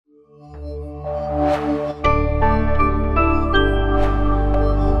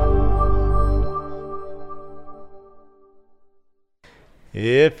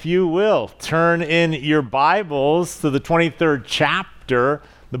If you will, turn in your Bibles to the 23rd chapter,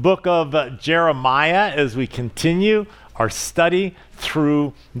 the book of Jeremiah, as we continue our study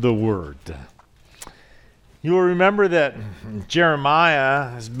through the Word. You will remember that Jeremiah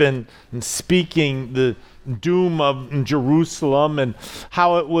has been speaking the doom of Jerusalem and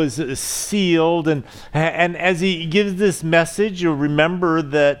how it was sealed. And as he gives this message, you'll remember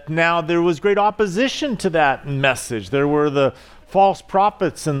that now there was great opposition to that message. There were the false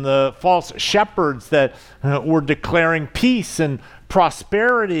prophets and the false shepherds that were declaring peace and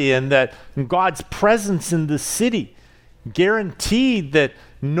prosperity and that God's presence in the city guaranteed that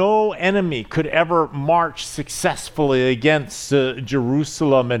no enemy could ever march successfully against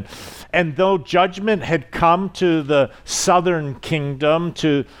Jerusalem. And though judgment had come to the southern kingdom,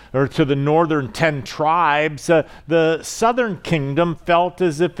 to the northern 10 tribes, the southern kingdom felt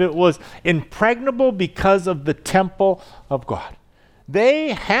as if it was impregnable because of the temple of God. They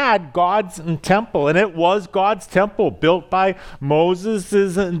had God's temple, and it was God's temple built by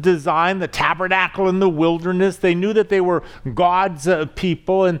Moses' design, the tabernacle in the wilderness. They knew that they were God's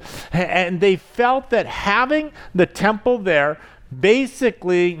people, and they felt that having the temple there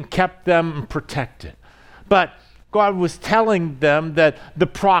basically kept them protected. But God was telling them that the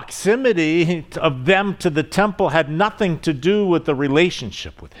proximity of them to the temple had nothing to do with the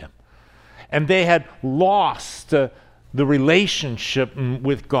relationship with Him. And they had lost the relationship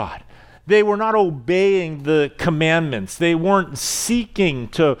with God. They were not obeying the commandments. They weren't seeking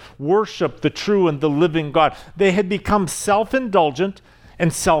to worship the true and the living God. They had become self-indulgent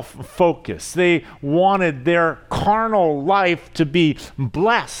and self-focused. They wanted their carnal life to be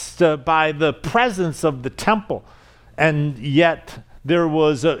blessed by the presence of the temple. And yet there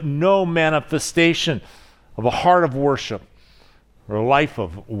was no manifestation of a heart of worship or a life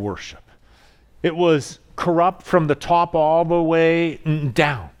of worship. It was corrupt from the top all the way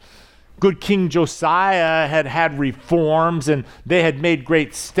down. Good King Josiah had reforms and they had made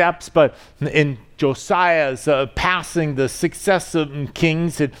great steps, but in Josiah's passing, the successive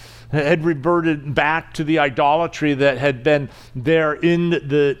kings had reverted back to the idolatry that had been there in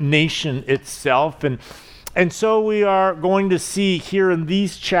the nation itself. And so we are going to see here in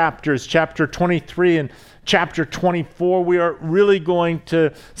these chapters, chapter 23 and chapter 24, we are really going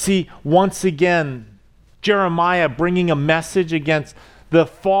to see once again Jeremiah bringing a message against the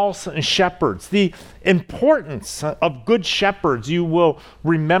false shepherds. The importance of good shepherds, you will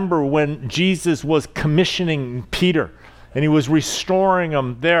remember when Jesus was commissioning Peter and he was restoring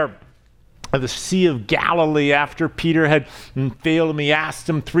him there at the Sea of Galilee after Peter had failed him. He asked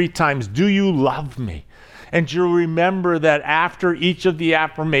him 3 times, "Do you love me?" And you'll remember that after each of the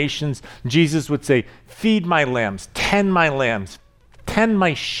affirmations, Jesus would say, "Feed my lambs, tend my lambs, tend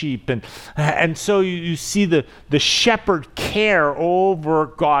my sheep." And so you see the shepherd care over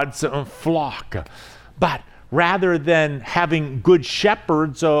God's flock. But rather than having good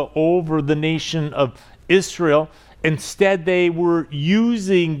shepherds over the nation of Israel, instead they were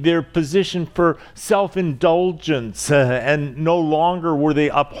using their position for self-indulgence, and no longer were they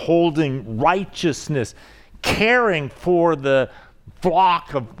upholding righteousness, caring for the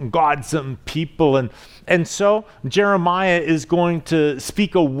flock of God's people. And so Jeremiah is going to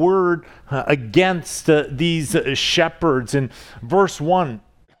speak a word against these shepherds. In verse 1,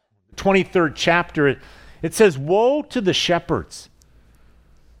 23rd chapter, it says, "Woe to the shepherds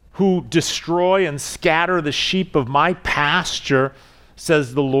who destroy and scatter the sheep of my pasture,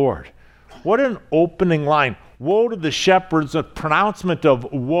 says the Lord." What an opening line. Woe to the shepherds, a pronouncement of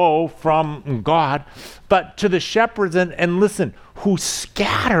woe from God, but to the shepherds, and listen, who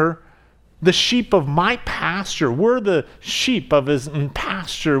scatter the sheep of my pasture. We're the sheep of his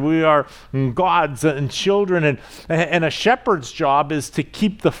pasture. We are God's children, and a shepherd's job is to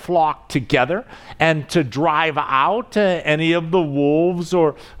keep the flock together and to drive out any of the wolves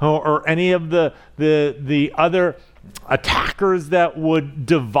or any of the other attackers that would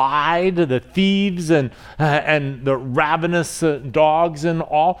divide, the thieves and the ravenous dogs and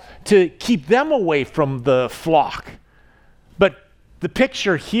all, to keep them away from the flock. But the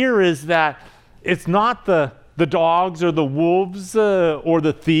picture here is that it's not the dogs or the wolves or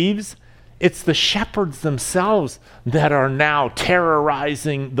the thieves. It's the shepherds themselves that are now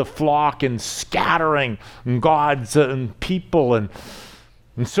terrorizing the flock and scattering God's people.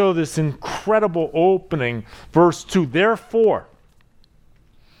 And so this incredible opening, verse 2, "Therefore,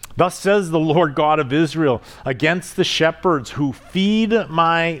 thus says the Lord God of Israel, against the shepherds who feed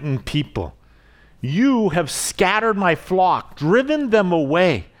my people. You have scattered my flock, driven them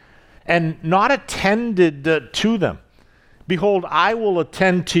away, and not attended to them. Behold, I will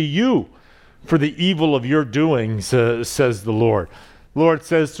attend to you for the evil of your doings, says the Lord. Lord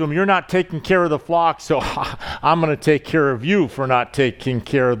says to him, you're not taking care of the flock, so I'm going to take care of you for not taking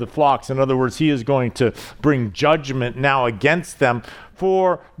care of the flocks. In other words, he is going to bring judgment now against them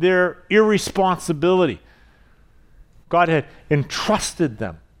for their irresponsibility. God had entrusted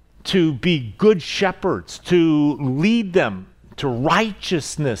them to be good shepherds, to lead them to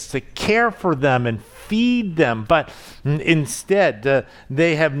righteousness, to care for them and feed them. But instead,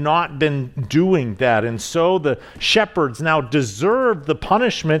 they have not been doing that. And so the shepherds now deserve the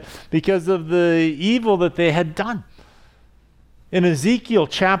punishment because of the evil that they had done. In Ezekiel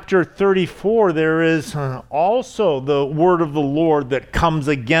chapter 34, there is also the word of the Lord that comes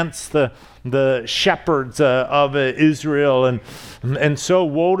against the shepherds of Israel. And so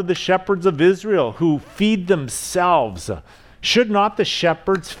woe to the shepherds of Israel who feed themselves. Should not the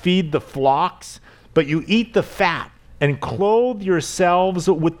shepherds feed the flocks? But you eat the fat and clothe yourselves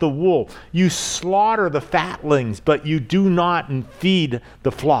with the wool. You slaughter the fatlings, but you do not feed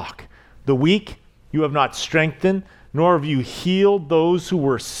the flock. The weak you have not strengthened, nor have you healed those who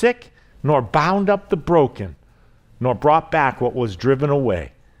were sick, nor bound up the broken, nor brought back what was driven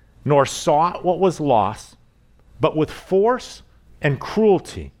away, nor sought what was lost, but with force and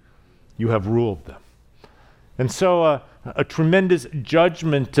cruelty you have ruled them. And so a tremendous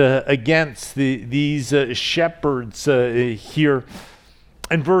judgment against these shepherds here.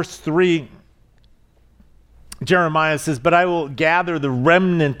 In verse 3, Jeremiah says, but I will gather the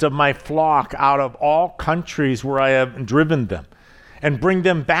remnant of my flock out of all countries where I have driven them, and bring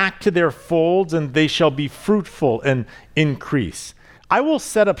them back to their folds, and they shall be fruitful and increase. I will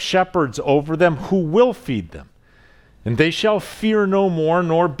set up shepherds over them who will feed them. And they shall fear no more,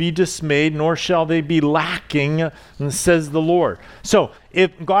 nor be dismayed, nor shall they be lacking, says the Lord. So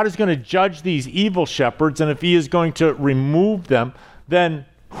if God is going to judge these evil shepherds, and if he is going to remove them, then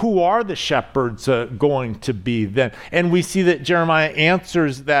who are the shepherds going to be then? And we see that Jeremiah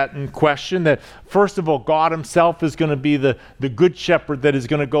answers that in question, that first of all, God himself is going to be the good shepherd that is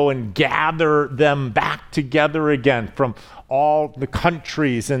going to go and gather them back together again from all the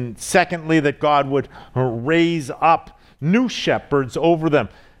countries. And secondly, that God would raise up new shepherds over them,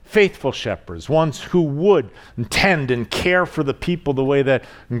 faithful shepherds, ones who would tend and care for the people the way that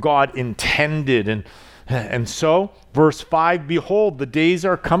God intended. And so, verse 5, behold, the days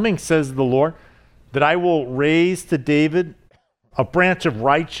are coming, says the Lord, that I will raise to David a branch of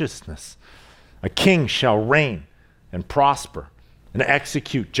righteousness. A king shall reign and prosper and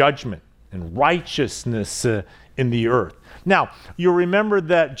execute judgment and righteousness in the earth. Now, you remember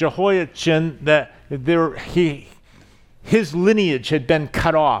that Jehoiachin, that his lineage had been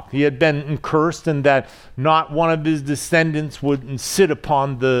cut off. He had been cursed, and that not one of his descendants would sit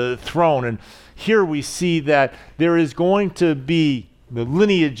upon the throne. And here we see that there is going to be the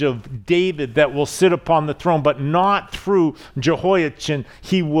lineage of David that will sit upon the throne, but not through Jehoiachin.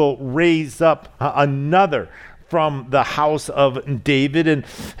 He will raise up another from the house of David, and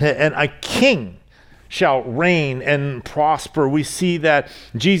a king shall reign and prosper. We see that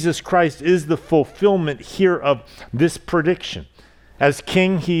Jesus Christ is the fulfillment here of this prediction. As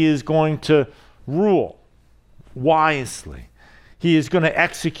king, he is going to rule wisely. He is going to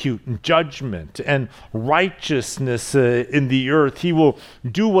execute judgment and righteousness in the earth. He will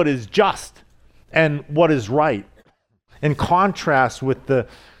do what is just and what is right, in contrast with the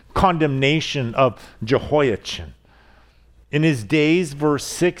condemnation of Jehoiachin. In his days, verse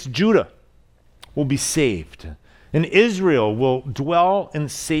 6, Judah will be saved, and Israel will dwell in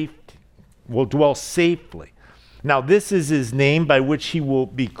safety, will dwell safely. Now this is his name by which he will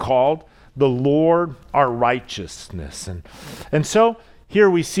be called, the Lord our righteousness. And so here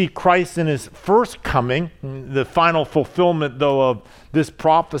we see Christ in his first coming. The final fulfillment, though, of this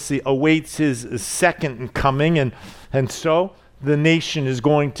prophecy awaits his second coming, and so the nation is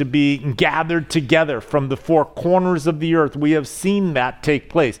going to be gathered together from the four corners of the earth. We have seen that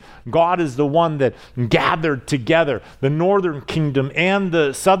take place. God is the one that gathered together the northern kingdom and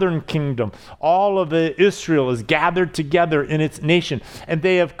the southern kingdom. All of Israel is gathered together in its nation, and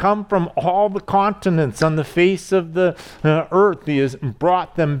they have come from all the continents on the face of the earth. He has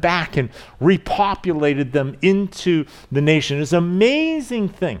brought them back and repopulated them into the nation. It's an amazing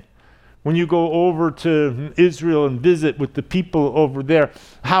thing when you go over to Israel and visit with the people over there,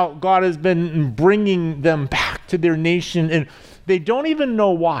 how God has been bringing them back to their nation, and they don't even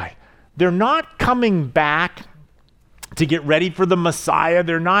know why. They're not coming back to get ready for the Messiah.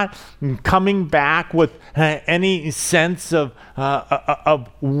 They're not coming back with any sense of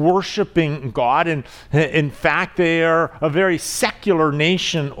worshiping God. And in fact, they are a very secular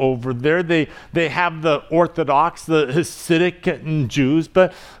nation over there. They have the Orthodox, the Hasidic Jews,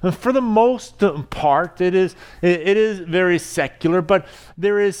 but for the most part, it is very secular. But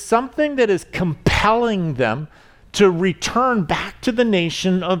there is something that is compelling them to return back to the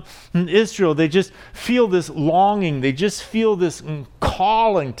nation of Israel. They just feel this longing. They just feel this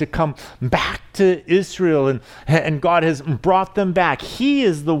calling to come back to Israel, and God has brought them back. He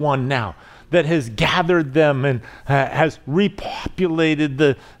is the one now that has gathered them and has repopulated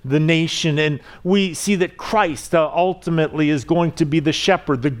the nation. And we see that Christ ultimately is going to be the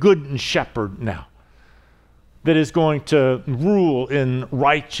shepherd, the good shepherd now, that is going to rule in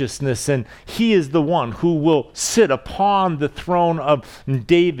righteousness. And he is the one who will sit upon the throne of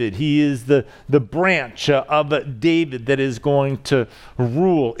David. He is the branch of David that is going to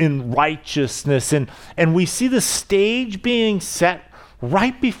rule in righteousness. And we see the stage being set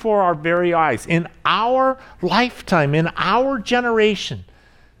right before our very eyes. In our lifetime, in our generation,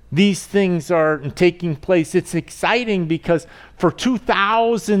 these things are taking place. It's exciting because for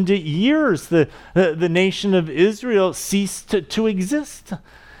 2,000 years, the nation of Israel ceased to exist.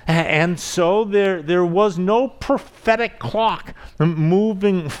 And so there was no prophetic clock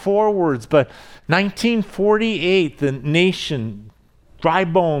moving forwards. But 1948, the nation, dry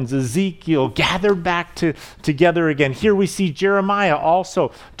bones, Ezekiel, gathered back together again. Here we see Jeremiah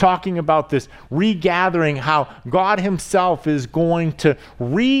also talking about this regathering, how God himself is going to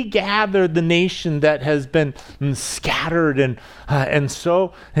regather the nation that has been scattered. And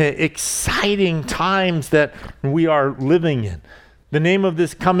so exciting times that we are living in. The name of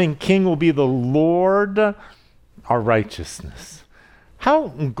this coming king will be the Lord, our righteousness. How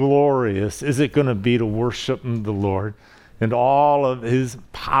glorious is it going to be to worship the Lord and all of his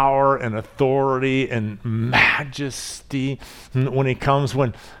power and authority and majesty when he comes,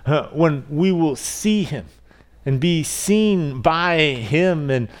 when we will see him and be seen by him,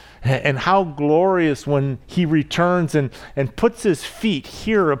 and how glorious when he returns and puts his feet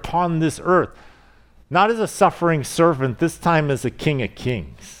here upon this earth, not as a suffering servant, this time as a King of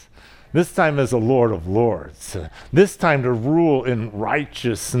Kings. This time as a Lord of Lords. This time to rule in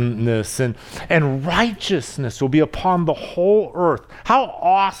righteousness. And righteousness will be upon the whole earth. How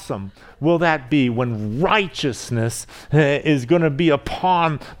awesome will that be when righteousness is going to be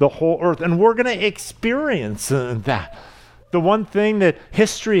upon the whole earth? And we're going to experience that. The one thing that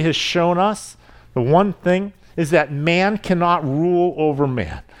history has shown us, the one thing is that man cannot rule over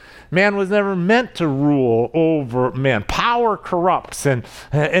man. Man was never meant to rule over man. Power corrupts, and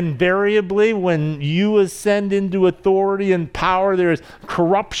invariably when you ascend into authority and power, there is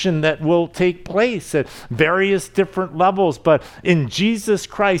corruption that will take place at various different levels. But in Jesus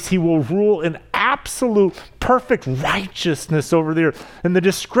Christ, he will rule in absolute perfect righteousness over the earth. And the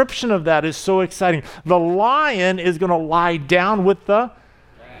description of that is so exciting. The lion is going to lie down with the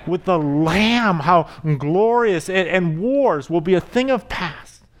lamb. How glorious. And wars will be a thing of past.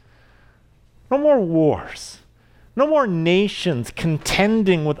 No more wars. No more nations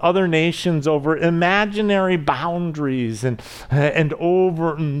contending with other nations over imaginary boundaries and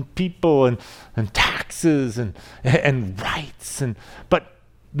over people and taxes and rights. But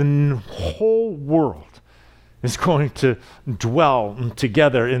the whole world is going to dwell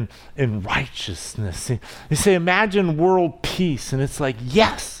together in righteousness. You say, imagine world peace. And it's like,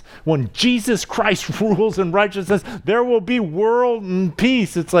 yes. When Jesus Christ rules in righteousness, there will be world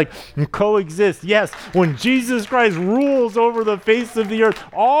peace. It's like coexist. Yes, when Jesus Christ rules over the face of the earth,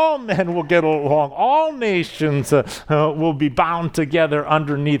 all men will get along. All nations will be bound together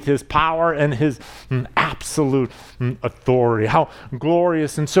underneath his power and his absolute authority. How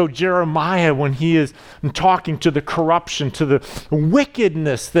glorious. And so Jeremiah, when he is talking to the corruption, to the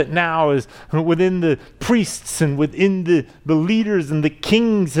wickedness that now is within the priests and within the leaders and the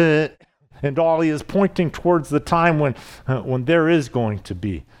kings and all, he is pointing towards the time when there is going to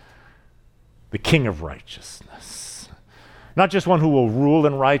be the King of righteousness. Not just one who will rule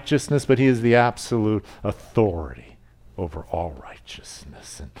in righteousness, but he is the absolute authority over all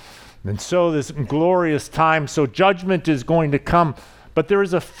righteousness. And so this glorious time, so judgment is going to come, but there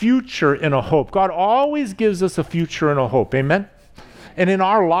is a future and a hope. God always gives us a future and a hope. Amen? And in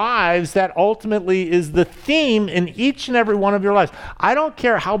our lives, that ultimately is the theme in each and every one of your lives. I don't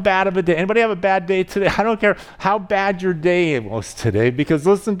care how bad of a day. Anybody have a bad day today? I don't care how bad your day was today, because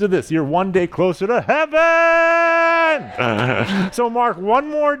listen to this. You're one day closer to heaven. So mark one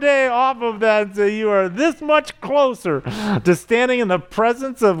more day off of that, so you are this much closer to standing in the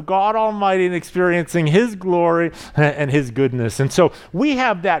presence of God Almighty and experiencing His glory and His goodness. And so we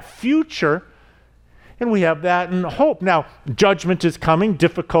have that future, and we have that in hope. Now, judgment is coming,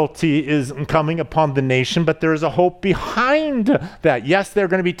 difficulty is coming upon the nation, but there is a hope behind that. Yes, they're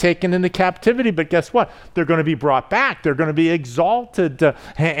going to be taken into captivity, but guess what? They're going to be brought back. They're going to be exalted,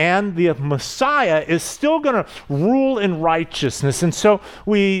 and the Messiah is still going to rule in righteousness. And so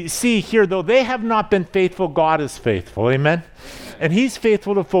we see here, though they have not been faithful, God is faithful. Amen? And He's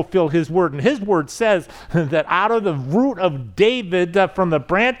faithful to fulfill His word. And His word says that out of the root of David, from the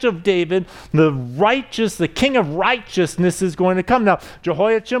branch of David, the king of righteousness is going to come. Now,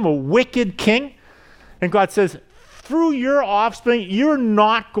 Jehoiachim, a wicked king, and God says, through your offspring, you're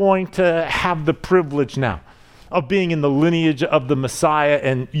not going to have the privilege now of being in the lineage of the Messiah,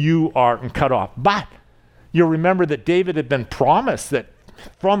 and you are cut off. But you'll remember that David had been promised that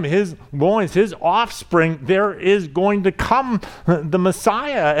from his loins, his offspring, there is going to come the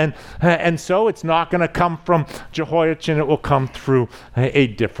Messiah. And so it's not going to come from Jehoiachin. It will come through a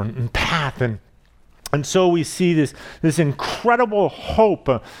different path. And so we see this incredible hope,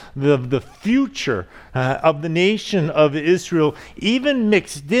 the future of the nation of Israel, even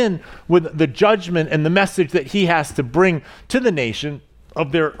mixed in with the judgment and the message that He has to bring to the nation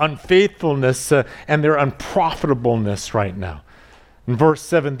of their unfaithfulness and their unprofitableness right now. In verse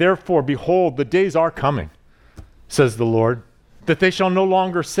 7, therefore, behold, the days are coming, says the Lord, that they shall no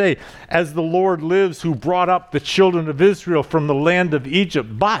longer say, as the Lord lives, who brought up the children of Israel from the land of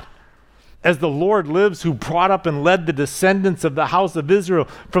Egypt, but as the Lord lives, who brought up and led the descendants of the house of Israel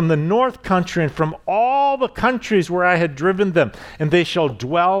from the north country and from all the countries where I had driven them, and they shall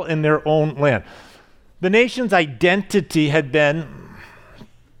dwell in their own land. The nation's identity had been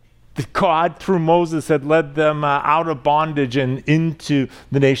that God, through Moses, had led them out of bondage and into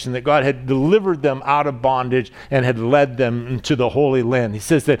the nation, that God had delivered them out of bondage and had led them into the Holy Land. He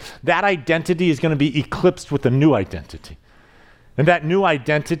says that identity is going to be eclipsed with a new identity. And that new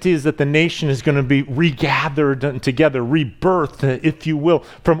identity is that the nation is going to be regathered together, rebirthed, if you will,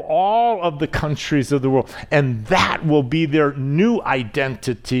 from all of the countries of the world. And that will be their new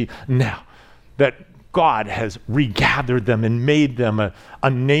identity now, that God has regathered them and made them a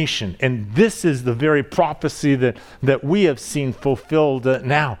nation. And this is the very prophecy that we have seen fulfilled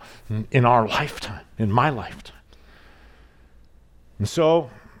now in our lifetime, in my lifetime. And so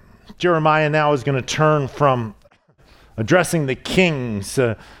Jeremiah now is going to turn from addressing the kings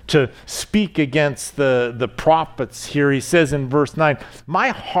to speak against the prophets here. He says in verse 9,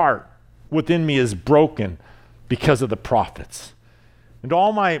 my heart within me is broken because of the prophets. And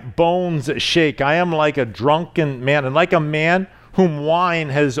all my bones shake. I am like a drunken man, and like a man whom wine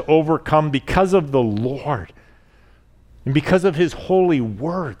has overcome, because of the Lord and because of His holy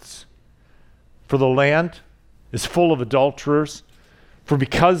words. For the land is full of adulterers, for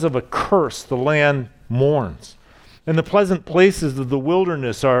because of a curse the land mourns. And the pleasant places of the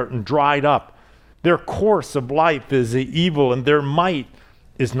wilderness are dried up. Their course of life is evil, and their might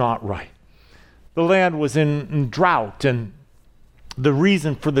is not right. The land was in drought, and the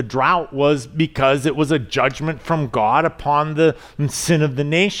reason for the drought was because it was a judgment from God upon the sin of the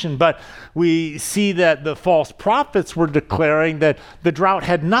nation. But we see that the false prophets were declaring that the drought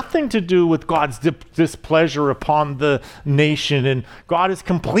had nothing to do with God's displeasure upon the nation, and God is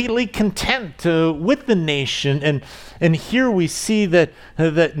completely content with the nation. And here we see that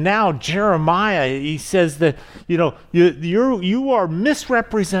now Jeremiah, he says that you are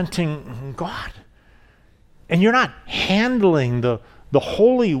misrepresenting God. And you're not handling the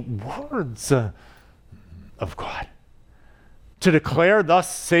holy words of God. To declare,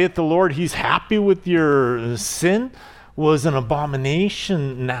 thus saith the Lord, He's happy with your sin, was an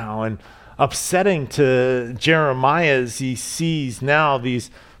abomination now, and upsetting to Jeremiah as he sees now these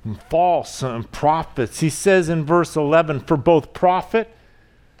false prophets. He says in verse 11, for both prophet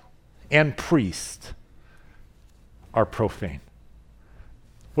and priest are profane.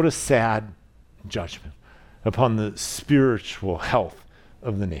 What a sad judgment upon the spiritual health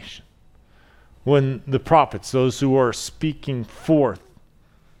of the nation. When the prophets, those who are speaking forth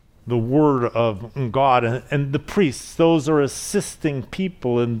the word of God, and the priests, those are assisting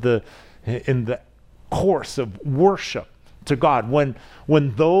people in the course of worship to God. When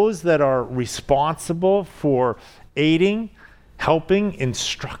those that are responsible for aiding, helping,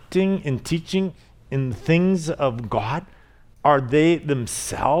 instructing, and teaching in the things of God, Are they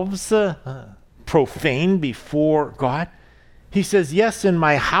themselves profane before God? He says, yes, in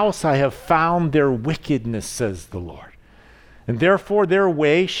my house I have found their wickedness, says the Lord. And therefore their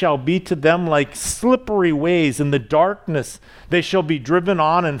way shall be to them like slippery ways. In the darkness they shall be driven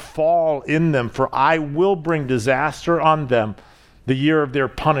on and fall in them. For I will bring disaster on them, the year of their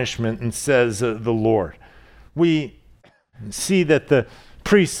punishment, and says the Lord. We see that the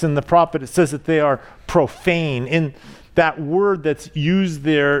priests and the prophet, it says that they are profane. In that word that's used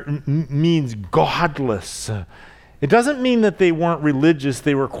there means godless. It doesn't mean that they weren't religious.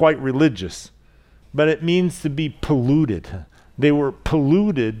 They were quite religious. But it means to be polluted. They were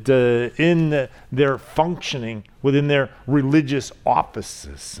polluted in their functioning within their religious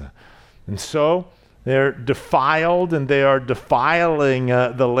offices. And so they're defiled, and they are defiling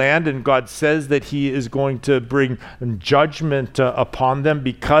the land, and God says that he is going to bring judgment upon them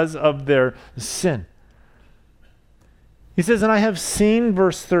because of their sin. He says, and I have seen,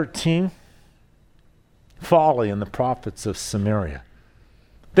 verse 13, folly in the prophets of Samaria.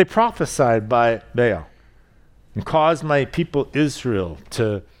 They prophesied by Baal and caused my people Israel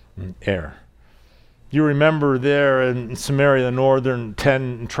to err. You remember there in Samaria, the northern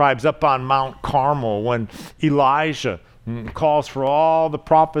 10 tribes up on Mount Carmel, when Elijah calls for all the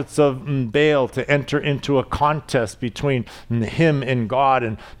prophets of Baal to enter into a contest between him and God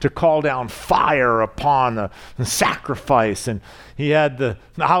and to call down fire upon the sacrifice. And he had the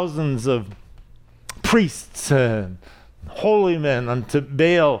thousands of priests, holy men unto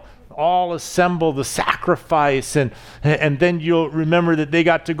Baal, all assemble the sacrifice, and then you'll remember that they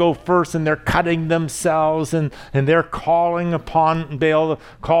got to go first, and they're cutting themselves, and they're calling upon Baal to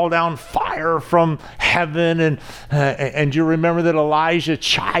call down fire from heaven, and you remember that Elijah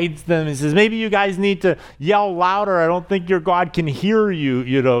chides them. He says, maybe you guys need to yell louder. I don't think your God can hear you,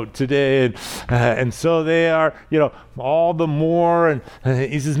 today, and so they are, all the more, and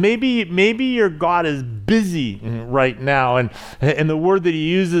he says, maybe your God is busy right now, and the word that he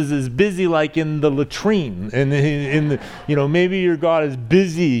uses is busy, like in the latrine, and in the, maybe your God is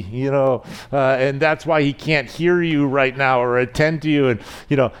busy, and that's why he can't hear you right now or attend to you, and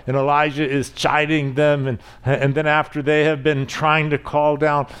Elijah is chiding them, and then after they have been trying to call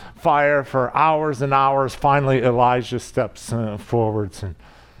down fire for hours and hours, finally Elijah steps forwards, and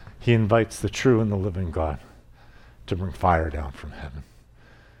he invites the true and the living God to bring fire down from heaven.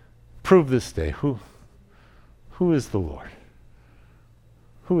 Prove this day who is the Lord.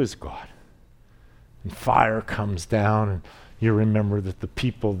 Who is God? And fire comes down, and you remember that the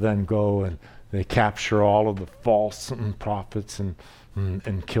people then go and they capture all of the false prophets and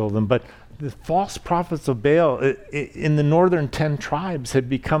kill them. But the false prophets of Baal in the northern 10 tribes had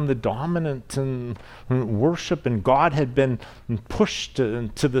become the dominant worship, and God had been pushed to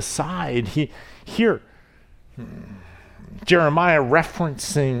the side. Here, Jeremiah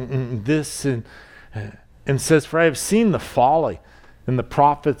referencing this and says, for I have seen the folly in the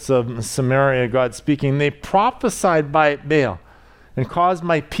prophets of Samaria, God speaking. They prophesied by Baal and caused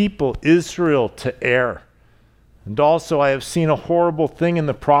my people Israel to err. And also I have seen a horrible thing in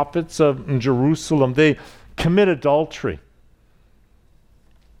the prophets of Jerusalem. They commit adultery.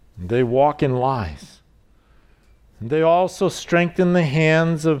 They walk in lies. And they also strengthen the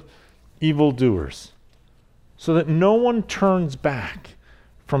hands of evildoers, so that no one turns back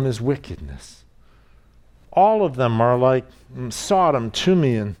from his wickedness. All of them are like Sodom to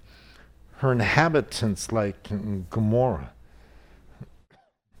me, and her inhabitants like Gomorrah.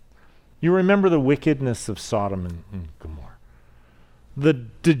 You remember the wickedness of Sodom and Gomorrah, the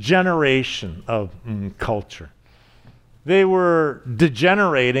degeneration of culture. They were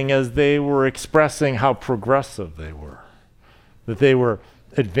degenerating as they were expressing how progressive they were, that they were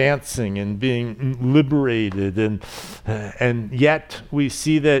advancing and being liberated, and yet we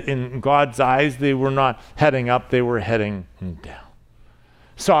see that in God's eyes they were not heading up, they were heading down.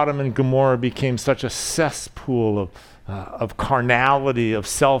 Sodom and Gomorrah became such a cesspool of carnality, of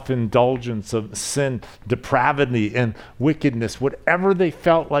self-indulgence, of sin, depravity, and wickedness. Whatever they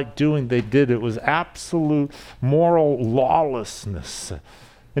felt like doing, they did. It was absolute moral lawlessness.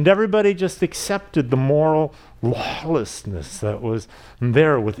 And everybody just accepted the moral lawlessness that was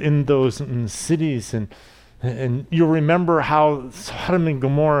there within those cities. And you remember how Sodom and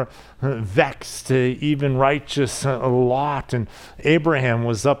Gomorrah vexed even righteous Lot, and Abraham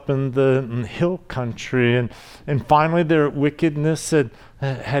was up in the hill country, and finally their wickedness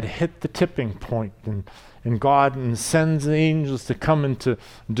had hit the tipping point, and God sends angels to come and to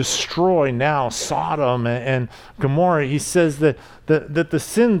destroy now Sodom and Gomorrah. He says that the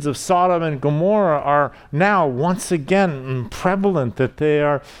sins of Sodom and Gomorrah are now once again prevalent, that they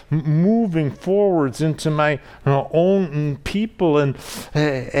are moving forwards into my own people,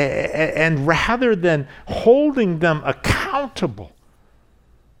 and rather than holding them accountable,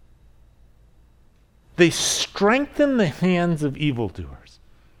 they strengthen the hands of evildoers.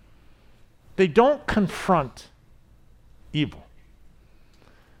 They don't confront evil.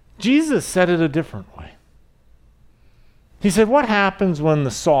 Jesus said it a different way. He said, what happens when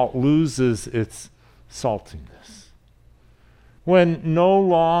the salt loses its saltiness? When no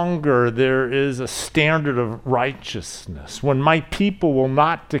longer there is a standard of righteousness, when my people will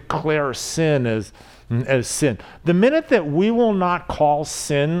not declare sin as sin. The minute that we will not call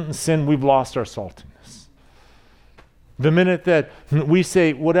sin, we've lost our saltiness. The minute that we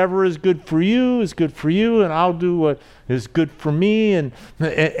say whatever is good for you is good for you, and I'll do what is good for me,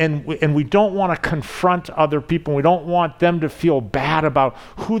 and we don't want to confront other people. We don't want them to feel bad about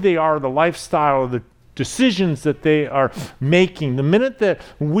who they are, the lifestyle, the decisions that they are making. The minute that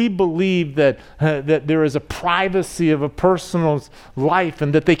we believe that there is a privacy of a person's life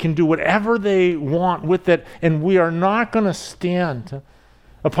and that they can do whatever they want with it, and we are not going to stand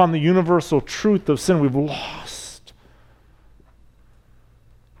upon the universal truth of sin, we've lost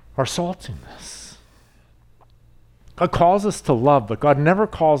our saltiness. God calls us to love, but God never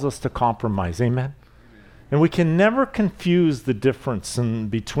calls us to compromise. Amen? And we can never confuse the difference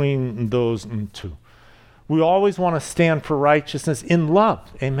between those two. We always want to stand for righteousness in love.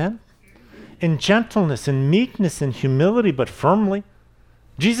 Amen? In gentleness, in meekness, in humility, but firmly.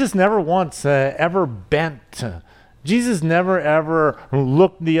 Jesus never once ever bent. Jesus never ever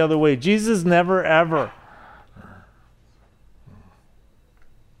looked the other way. Jesus never ever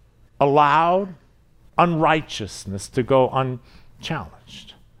allowed unrighteousness to go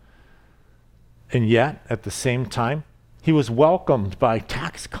unchallenged. And yet, at the same time, he was welcomed by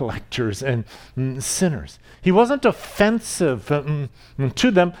tax collectors and sinners. He wasn't offensive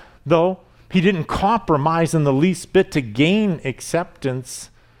to them, though he didn't compromise in the least bit to gain acceptance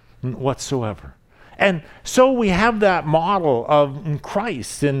whatsoever. And so we have that model of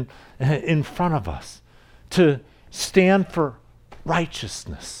Christ in front of us to stand for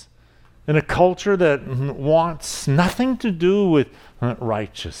righteousness in a culture that wants nothing to do with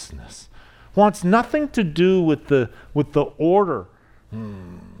righteousness, wants nothing to do with the order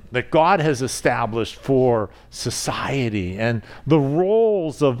that God has established for society and the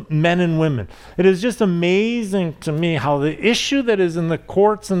roles of men and women. It is just amazing to me how the issue that is in the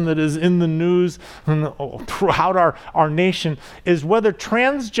courts and that is in the news and throughout our nation is whether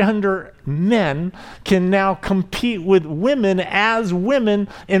transgender men can now compete with women as women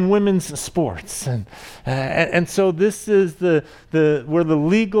in women's sports. And so this is the where the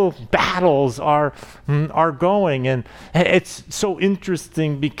legal battles are going. And it's so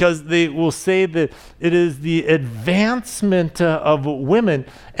interesting because they will say that it is the advancement of women,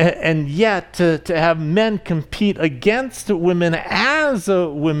 and yet to have men compete against women as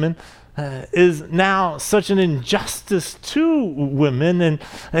women is now such an injustice to women,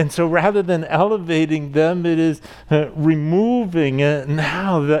 and so rather than elevating them, it is removing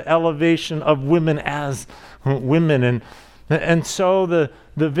now the elevation of women as women, and so the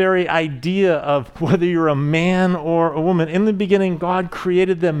very idea of whether you're a man or a woman, in the beginning God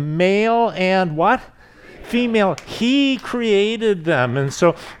created them male and what? Female. He created them. And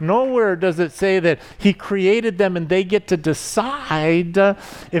so nowhere does it say that he created them and they get to decide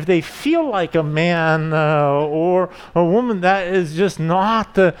if they feel like a man or a woman. That is just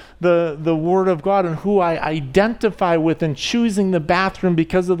not the word of God, and who I identify with in choosing the bathroom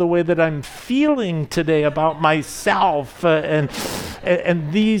because of the way that I'm feeling today about myself and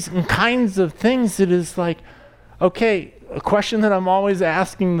these kinds of things. It is like, okay, a question that I'm always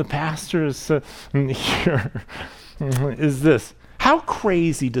asking the pastors here is this: how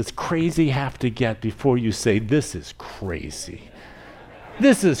crazy does crazy have to get before you say, this is crazy?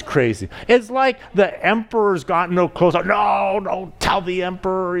 This is crazy. It's like the emperor's got no clothes on. No, don't tell the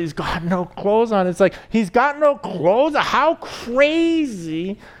emperor he's got no clothes on. It's like, he's got no clothes on. How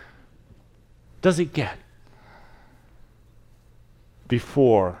crazy does it get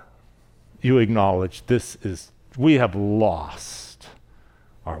before you acknowledge we have lost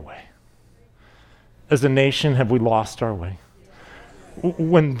our way? As a nation, have we lost our way?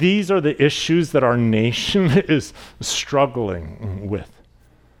 When these are the issues that our nation is struggling with,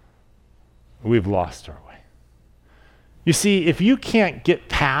 we've lost our way. You see, if you can't get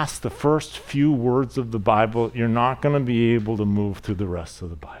past the first few words of the Bible, you're not going to be able to move through the rest of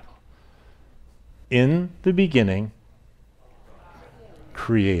the Bible. in the beginning,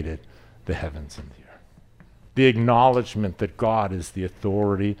 created the heavens and the earth. The acknowledgement that God is the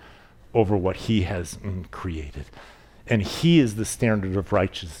authority over what he has created. And he is the standard of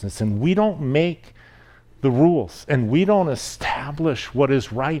righteousness. And we don't make the rules, and we don't establish what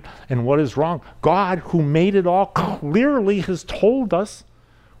is right and what is wrong. God, who made it all, clearly has told us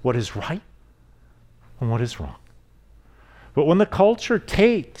what is right and what is wrong. But when the culture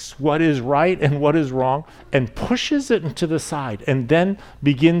takes what is right and what is wrong and pushes it into the side and then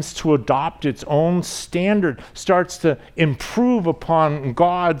begins to adopt its own standard, starts to improve upon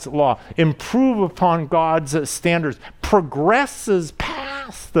God's law, improve upon God's standards, progresses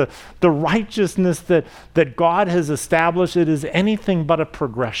past the righteousness that God has established, it is anything but a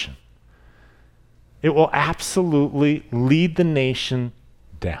progression. It will absolutely lead the nation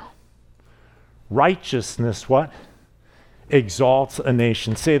down. Righteousness, what? Exalts a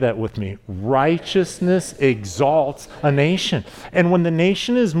nation. Say that with me. Righteousness exalts a nation. And when the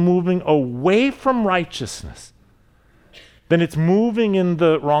nation is moving away from righteousness, then it's moving in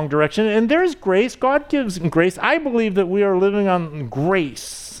the wrong direction. And there's grace. God gives grace. I believe that we are living on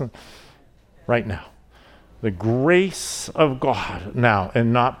grace right now. The grace of God now,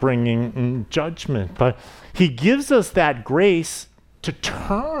 and not bringing judgment. But he gives us that grace to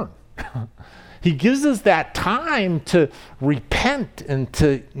turn. He gives us that time to repent and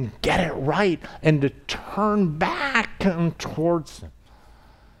to get it right and to turn back towards him.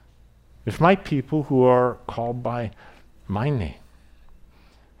 If my people who are called by my name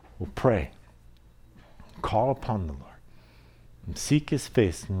will pray, call upon the Lord, and seek his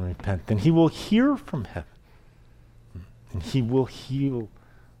face and repent, then he will hear from heaven and he will heal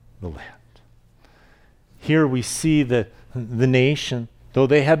the land. Here we see that the nation, though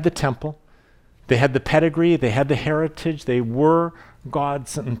they had the temple, they had the pedigree, they had the heritage, they were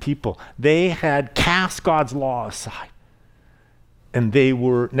God's people. They had cast God's law aside, and they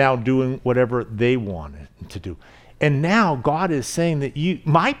were now doing whatever they wanted to do. And now God is saying that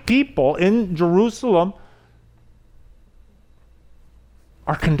my people in Jerusalem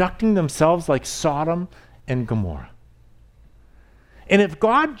are conducting themselves like Sodom and Gomorrah. And if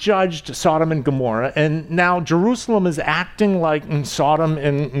God judged Sodom and Gomorrah, and now Jerusalem is acting like Sodom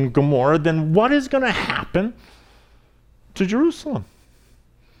and Gomorrah, then what is going to happen to Jerusalem?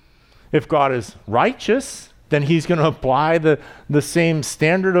 If God is righteous, then he's going to apply the same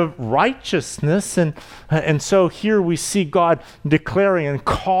standard of righteousness. And so here we see God declaring and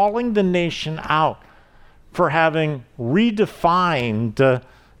calling the nation out for having redefined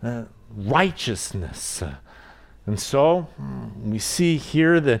righteousness. And so we see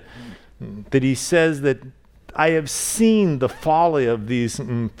here that he says that I have seen the folly of these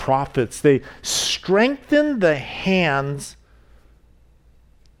prophets. They strengthen the hands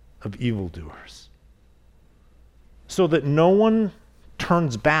of evildoers so that no one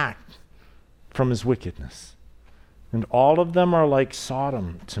turns back from his wickedness. And all of them are like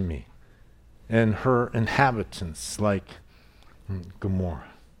Sodom to me, and her inhabitants like Gomorrah.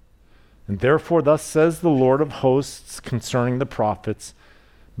 And therefore, thus says the Lord of hosts concerning the prophets,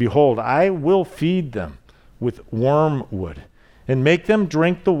 behold, I will feed them with wormwood and make them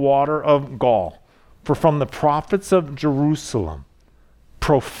drink the water of gall. For from the prophets of Jerusalem,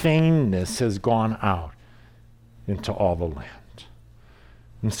 profaneness has gone out into all the land.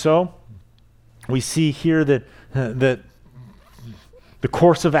 And so, we see here that the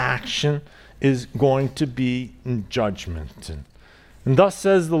course of action is going to be judgment. And thus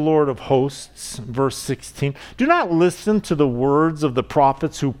says the Lord of hosts, verse 16, do not listen to the words of the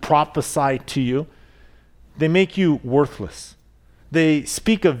prophets who prophesy to you. They make you worthless. They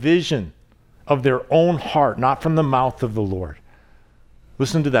speak a vision of their own heart, not from the mouth of the Lord.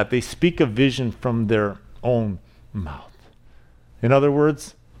 Listen to that. They speak a vision from their own mouth. In other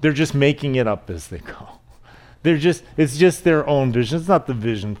words, they're just making it up as they go. It's just their own vision. It's not the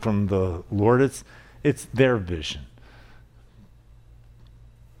vision from the Lord. It's their vision.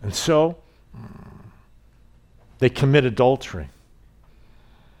 And so, they commit adultery.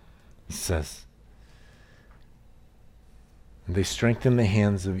 He says, and they strengthen the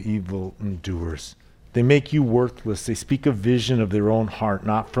hands of evil doers. They make you worthless. They speak a vision of their own heart,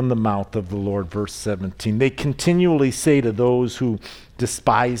 not from the mouth of the Lord. Verse 17. They continually say to those who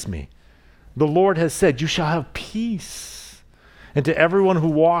despise me, the Lord has said, you shall have peace. And to everyone who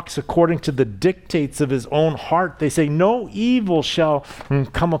walks according to the dictates of his own heart, they say, no evil shall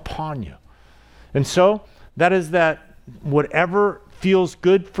come upon you. And so, that is that whatever feels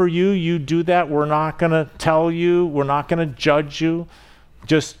good for you, you do that. We're not going to tell you. We're not going to judge you.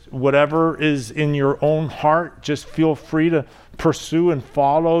 just whatever is in your own heart, just feel free to pursue and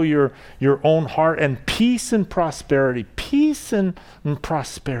follow your own heart, and peace and prosperity. Peace and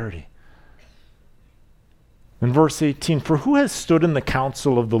prosperity. In verse 18, for who has stood in the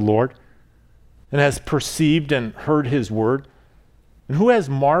counsel of the Lord and has perceived and heard his word? And who has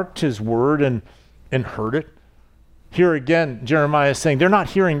marked his word and heard it? Here again, Jeremiah is saying they're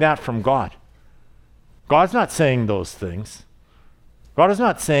not hearing that from God. God's not saying those things. God is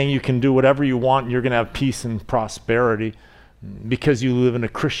not saying you can do whatever you want and you're going to have peace and prosperity because you live in a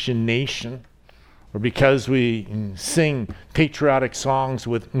Christian nation, or because we sing patriotic songs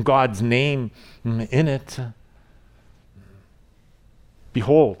with God's name in it.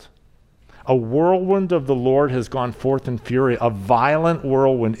 Behold, a whirlwind of the Lord has gone forth in fury, a violent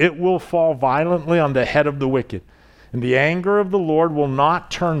whirlwind. It will fall violently on the head of the wicked. And the anger of the Lord will not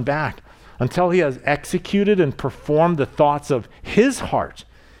turn back until he has executed and performed the thoughts of his heart.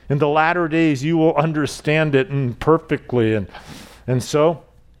 In the latter days you will understand it perfectly. And so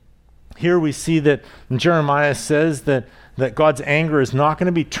here we see that Jeremiah says that God's anger is not going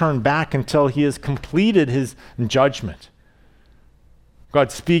to be turned back until he has completed his judgment. God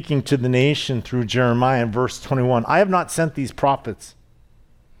speaking to the nation through Jeremiah in verse 21, I have not sent these prophets,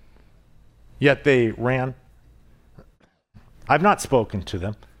 yet they ran. I've not spoken to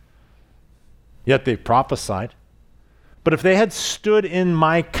them, yet they prophesied. But if they had stood in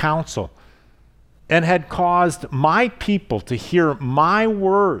my counsel and had caused my people to hear my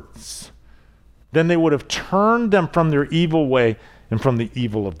words, then they would have turned them from their evil way and from the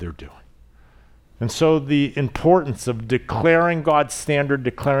evil of their doing. And so the importance of declaring God's standard,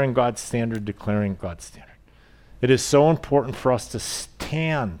 declaring God's standard, declaring God's standard. It is so important for us to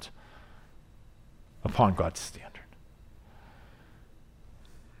stand upon God's standard.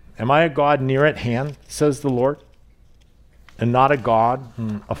 Am I a God near at hand, says the Lord, and not a God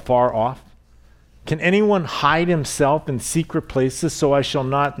afar off? Can anyone hide himself in secret places so I shall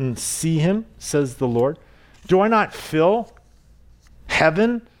not see him, says the Lord? Do I not fill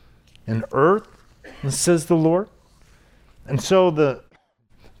heaven and earth, says the Lord? And so the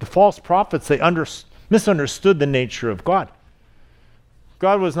false prophets, they misunderstood the nature of God.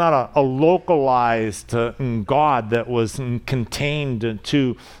 God was not a localized God that was contained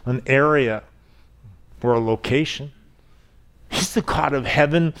to an area or a location. He's the God of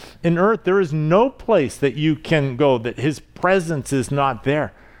heaven and earth. There is no place that you can go that his presence is not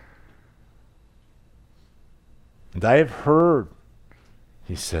there. And I have heard,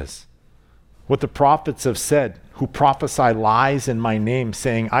 he says, what the prophets have said, who prophesy lies in my name,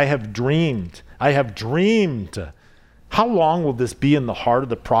 saying, I have dreamed. How long will this be in the heart of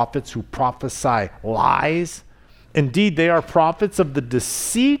the prophets who prophesy lies? Indeed, they are prophets of the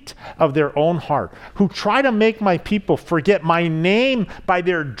deceit of their own heart, who try to make my people forget my name by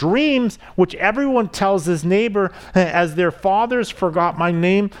their dreams, which everyone tells his neighbor, as their fathers forgot my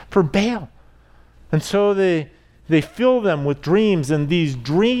name for Baal. And so they fill them with dreams, and these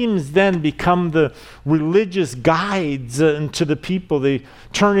dreams then become the religious guides to the people. They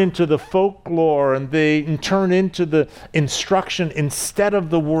turn into the folklore, and they turn into the instruction instead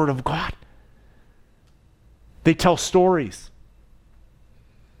of the Word of God. They tell stories,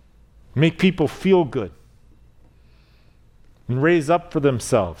 make people feel good, and raise up for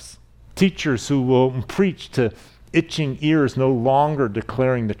themselves teachers who will preach to itching ears, no longer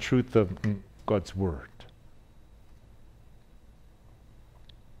declaring the truth of God's Word.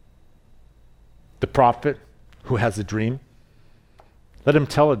 The prophet who has a dream, let him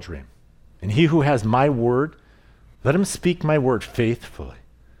tell a dream. And he who has my word, let him speak my word faithfully.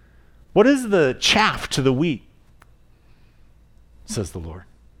 What is the chaff to the wheat? Says the Lord.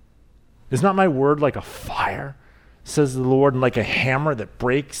 Is not my word like a fire, says the Lord, and like a hammer that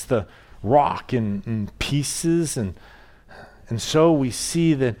breaks the rock in pieces? And so we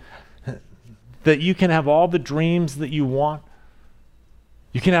see that you can have all the dreams that you want.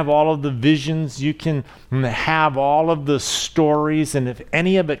 You can have all of the visions. You can have all of the stories. And if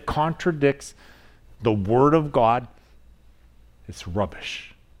any of it contradicts the Word of God, it's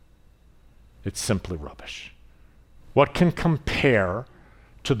rubbish. It's simply rubbish. What can compare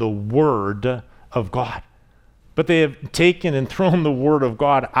to the Word of God? But they have taken and thrown the Word of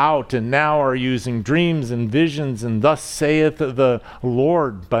God out, and now are using dreams and visions, and thus saith the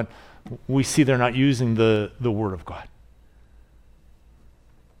Lord. But we see they're not using the Word of God.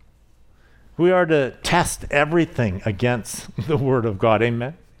 We are to test everything against the Word of God.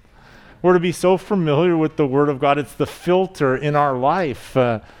 Amen? We're to be so familiar with the Word of God. It's the filter in our life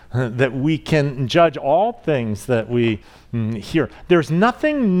that we can judge all things that we hear. There's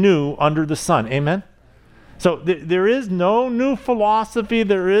nothing new under the sun. Amen? So there is no new philosophy.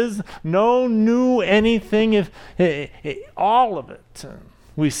 There is no new anything. If all of it,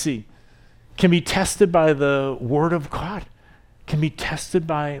 we see, can be tested by the Word of God. Can be tested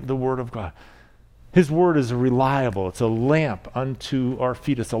by the Word of God. His Word is reliable. It's a lamp unto our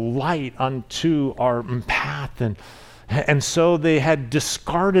feet. It's a light unto our path. And so they had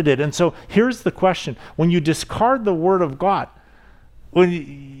discarded it. And so here's the question. When you discard the Word of God, when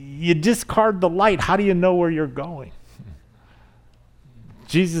you discard the light, how do you know where you're going?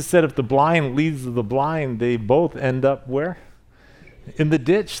 Jesus said if the blind leads the blind, they both end up where? In the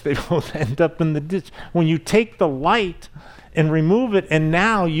ditch. They both end up in the ditch. When you take the light and remove it, and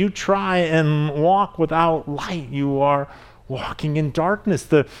now you try and walk without light, you are walking in darkness.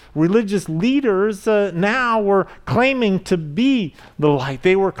 The religious leaders now were claiming to be the light.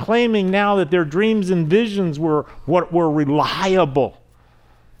 They were claiming now that their dreams and visions were what were reliable.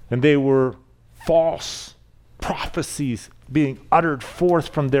 And they were false prophecies being uttered forth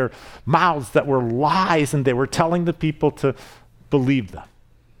from their mouths that were lies, and they were telling the people to believe them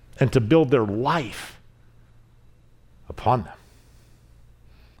and to build their life upon them.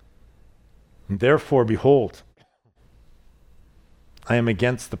 And therefore, behold, I am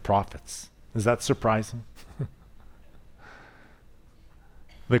against the prophets. Is that surprising?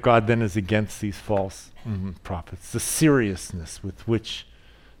 That God then is against these false prophets. The seriousness with which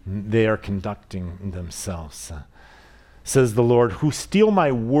they are conducting themselves. Says the Lord, who steal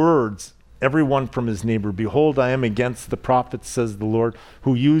my words, everyone from his neighbor. Behold, I am against the prophets, says the Lord,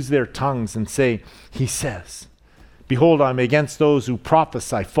 who use their tongues and say, he says. Behold, I am against those who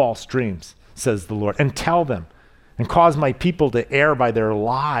prophesy false dreams, says the Lord, and tell them, and cause my people to err by their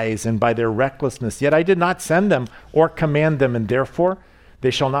lies and by their recklessness. Yet I did not send them or command them, and therefore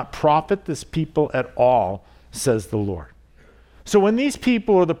they shall not profit this people at all, says the Lord. So when these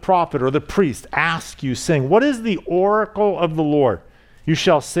people or the prophet or the priest ask you, saying, what is the oracle of the Lord? You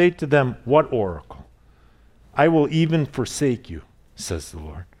shall say to them, what oracle? I will even forsake you, says the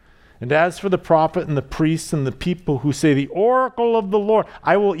Lord. And as for the prophet and the priest and the people who say the oracle of the Lord,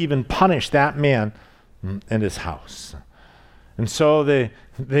 I will even punish that man and his house. And so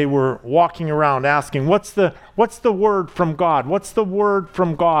they were walking around asking, what's the word from God? What's the word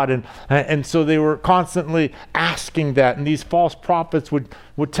from God? And so they were constantly asking that. And these false prophets would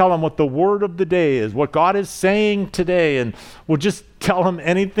tell them what the word of the day is, what God is saying today, and would just tell them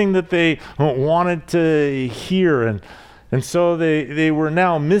anything that they wanted to hear. And so they were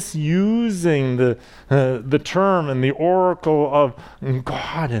now misusing the term and the oracle of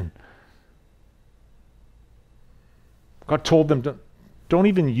God. And God told them, don't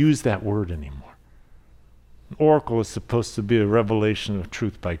even use that word anymore. An oracle is supposed to be a revelation of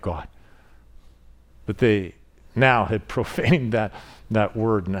truth by God. But they now had profaned that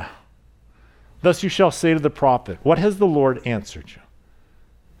word now. Thus you shall say to the prophet, what has the Lord answered you?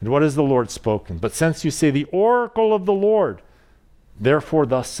 And what has the Lord spoken? But since you say the oracle of the Lord, therefore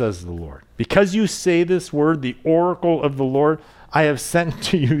thus says the Lord. Because you say this word, the oracle of the Lord, I have sent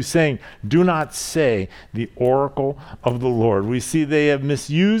to you, saying, do not say the oracle of the Lord. We see they have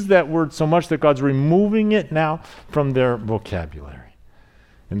misused that word so much that God's removing it now from their vocabulary.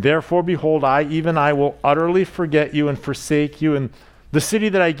 And therefore, behold, I will utterly forget you and forsake you, and the city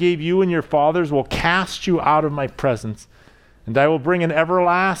that I gave you and your fathers will cast you out of my presence, and I will bring an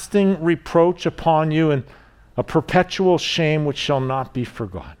everlasting reproach upon you and a perpetual shame which shall not be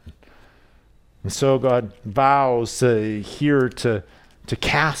forgotten. And so God vows here to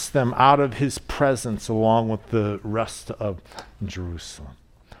cast them out of his presence along with the rest of Jerusalem.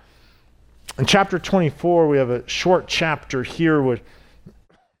 In chapter 24, we have a short chapter here where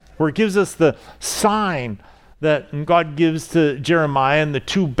it gives us the sign that God gives to Jeremiah in the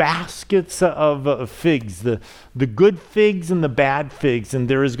two baskets of figs, the good figs and the bad figs. And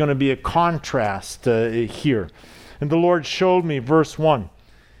there is going to be a contrast here. And the Lord showed me, verse 1,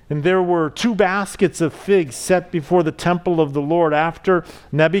 and there were two baskets of figs set before the temple of the Lord after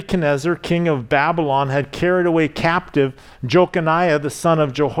Nebuchadnezzar, king of Babylon, had carried away captive Jeconiah, the son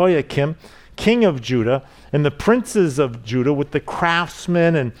of Jehoiakim, king of Judah, and the princes of Judah with the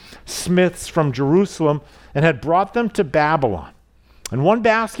craftsmen and smiths from Jerusalem, and had brought them to Babylon. And one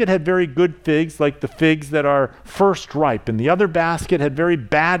basket had very good figs, like the figs that are first ripe, and the other basket had very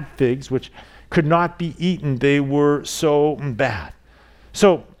bad figs, which could not be eaten. They were so bad.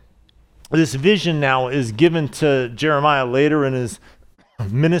 So this vision now is given to Jeremiah later in his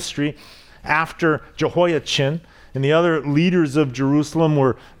ministry after Jehoiachin and the other leaders of Jerusalem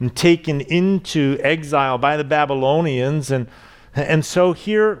were taken into exile by the Babylonians. And And so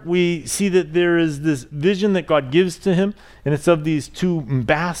here we see that there is this vision that God gives to him, and it's of these two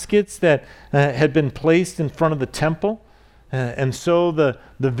baskets that had been placed in front of the temple. And so the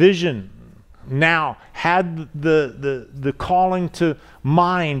vision now had the calling to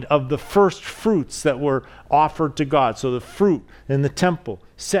mind of the first fruits that were offered to God. So the fruit in the temple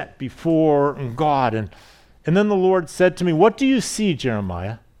set before God. And then the Lord said to me, "What do you see,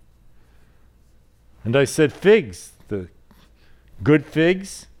 Jeremiah?" And I said, "Figs, the good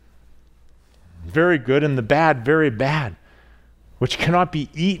figs, very good, and the bad, very bad, which cannot be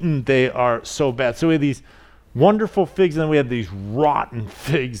eaten, they are so bad." So we have these wonderful figs, and then we have these rotten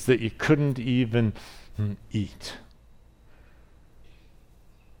figs that you couldn't even eat.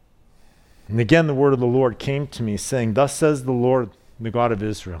 And again, the word of the Lord came to me, saying, "Thus says the Lord, the God of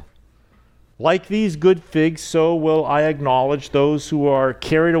Israel, like these good figs, so will I acknowledge those who are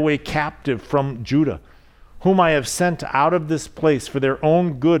carried away captive from Judah, whom I have sent out of this place for their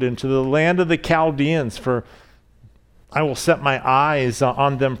own good into the land of the Chaldeans, for I will set my eyes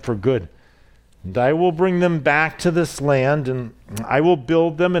on them for good. And I will bring them back to this land, and I will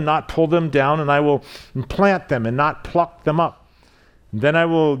build them and not pull them down, and I will plant them and not pluck them up. And then I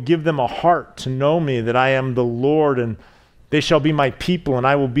will give them a heart to know me, that I am the Lord, and they shall be my people, and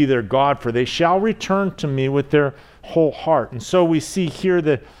I will be their God, for they shall return to me with their whole heart." And so we see here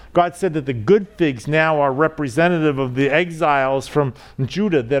that God said that the good figs now are representative of the exiles from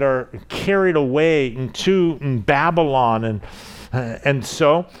Judah that are carried away into Babylon. And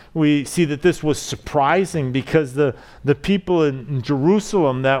so we see that this was surprising, because the people in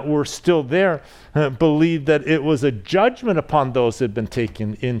Jerusalem that were still there believed that it was a judgment upon those that had been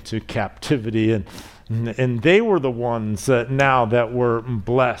taken into captivity. And they were the ones now that were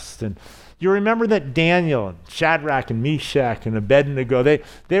blessed. And you remember that Daniel and Shadrach and Meshach and Abednego,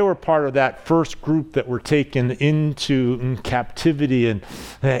 they were part of that first group that were taken into captivity.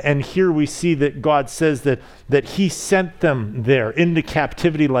 And here we see that God says that he sent them there into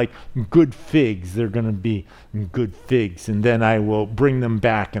captivity like good figs. They're going to be good figs. And then I will bring them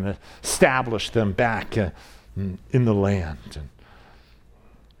back and establish them back in the land.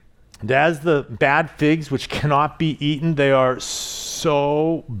 And as the bad figs, which cannot be eaten, they are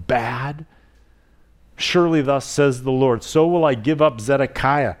so bad. Surely thus says the Lord, so will I give up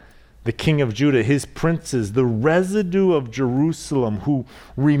Zedekiah, the king of Judah, his princes, the residue of Jerusalem, who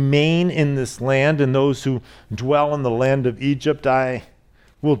remain in this land, and those who dwell in the land of Egypt. I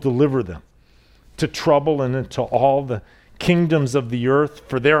will deliver them to trouble and into all the kingdoms of the earth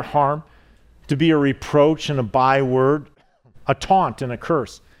for their harm, to be a reproach and a byword, a taunt and a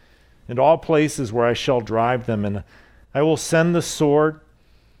curse, in all places where I shall drive them. And I will send the sword,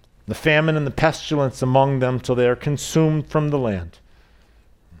 the famine, and the pestilence among them till they are consumed from the land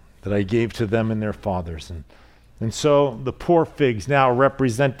that I gave to them and their fathers. And so the poor figs now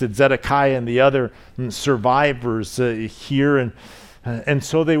represented Zedekiah and the other survivors here. And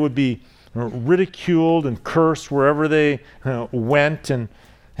so they would be ridiculed and cursed wherever they went. And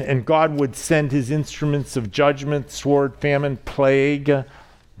God would send his instruments of judgment, sword, famine, plague,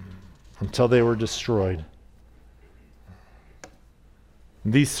 until they were destroyed.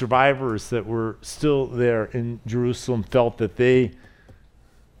 These survivors that were still there in Jerusalem felt that they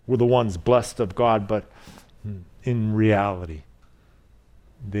were the ones blessed of God, but in reality,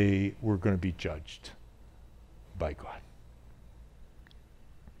 they were going to be judged by God.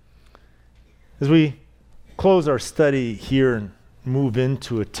 As we close our study here and move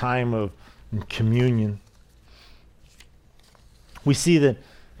into a time of communion, we see that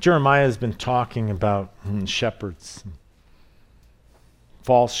Jeremiah has been talking about shepherds,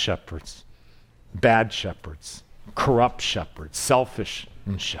 false shepherds, bad shepherds, corrupt shepherds, selfish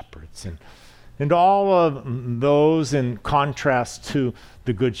shepherds, and all of those in contrast to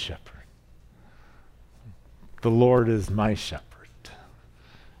the good shepherd. The Lord is my shepherd,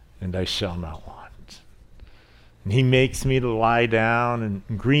 and I shall not want. And he makes me to lie down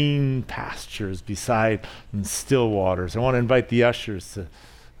in green pastures beside still waters. I want to invite the ushers to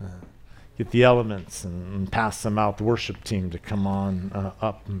get the elements and pass them out, the worship team to come on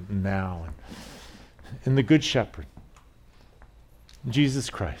up now. And the Good Shepherd, Jesus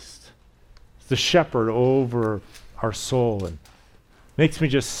Christ, is the shepherd over our soul, and makes me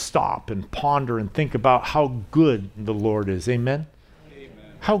just stop and ponder and think about how good the Lord is. Amen? Amen.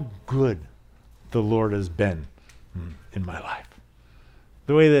 How good the Lord has been in my life.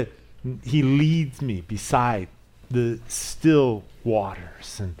 The way that he leads me beside the still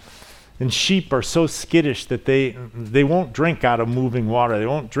waters. And sheep are so skittish that they won't drink out of moving water. They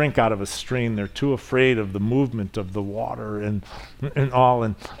won't drink out of a stream. They're too afraid of the movement of the water and all.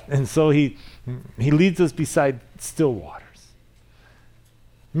 And so he leads us beside still waters.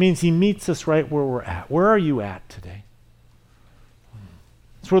 It means he meets us right where we're at. Where are you at today?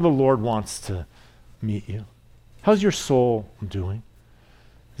 It's where the Lord wants to meet you. How's your soul doing?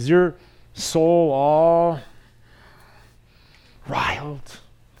 Is your soul all riled?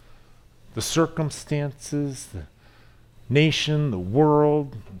 The circumstances, the nation, the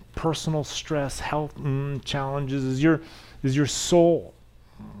world, personal stress, health challenges. Is your soul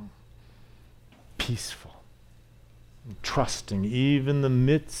peaceful, trusting, even in the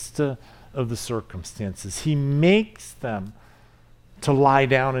midst of the circumstances? He makes them to lie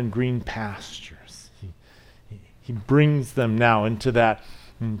down in green pastures. He brings them now into that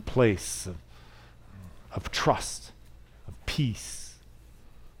place of trust, of peace,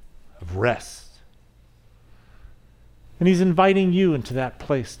 of rest. And he's inviting you into that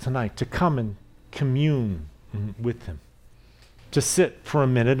place tonight to come and commune with him, to sit for a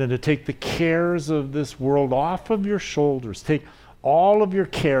minute and to take the cares of this world off of your shoulders. Take all of your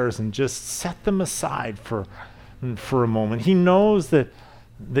cares and just set them aside for a moment. He knows that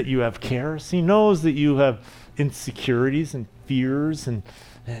you have cares. He knows that you have insecurities and fears, and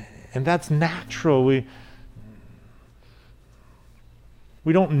that's natural. We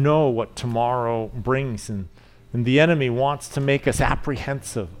don't know what tomorrow brings, and the enemy wants to make us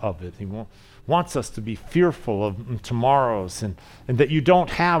apprehensive of it. He wants us to be fearful of tomorrows, and that you don't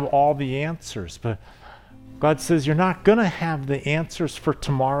have all the answers. But God says you're not going to have the answers for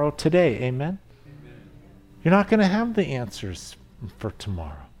tomorrow today. Amen? You're not going to have the answers for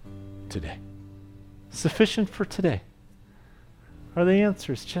tomorrow today. Sufficient for today are the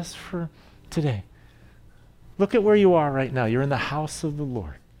answers just for today. Look at where you are right now. You're in the house of the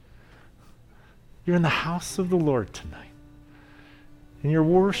Lord. You're in the house of the Lord tonight. And you're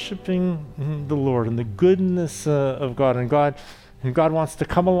worshiping the Lord and the goodness of God. And God wants to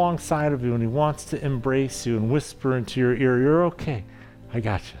come alongside of you, and he wants to embrace you and whisper into your ear, you're okay. I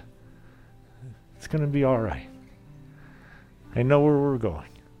got you. It's going to be all right. I know where we're going.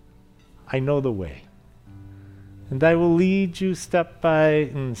 I know the way. And I will lead you step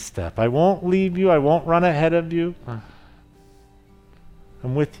by step. I won't leave you. I won't run ahead of you.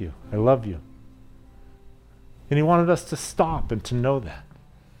 I'm with you. I love you. And he wanted us to stop and to know that.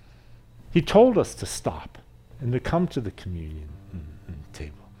 He told us to stop and to come to the communion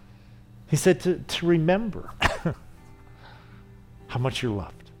table. He said to remember how much you're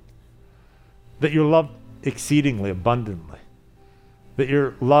loved. That you're loved exceedingly, abundantly. That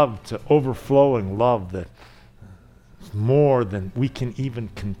you're loved to overflowing love that is more than we can even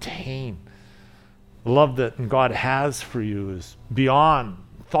contain. The love that God has for you is beyond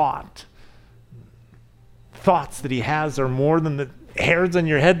thought. Thoughts that he has are more than the hairs on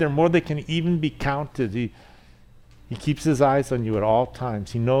your head. They're more than can even be counted. He keeps his eyes on you at all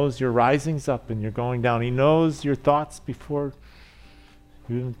times. He knows your risings up and your going down. He knows your thoughts before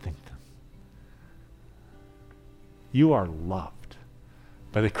you even think them. You are loved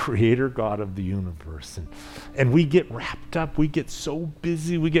by the Creator God of the universe. And we get wrapped up. We get so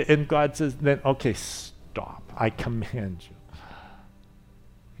busy. And God says, then, okay, stop. I command you.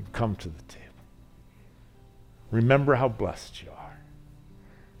 You come to the table. Remember how blessed you are.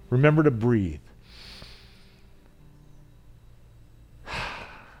 Remember to breathe.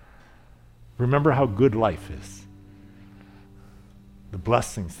 Remember how good life is. The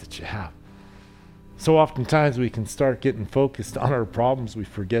blessings that you have. So oftentimes we can start getting focused on our problems. We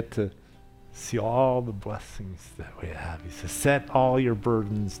forget to see all the blessings that we have. He says, set all your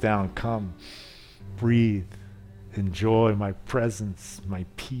burdens down. Come, breathe, enjoy my presence, my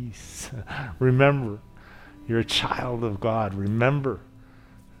peace. Remember, you're a child of God. Remember,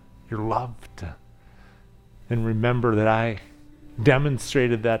 you're loved. And remember that I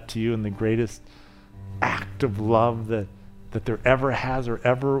demonstrated that to you in the greatest act of love that there ever has or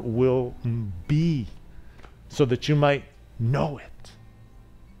ever will be, so that you might know it.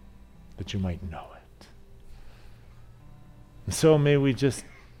 That you might know it. And so may we just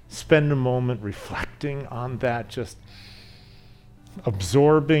spend a moment reflecting on that, just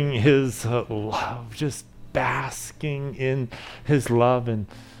absorbing his love, just basking in his love, and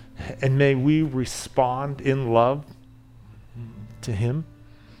may we respond in love to him.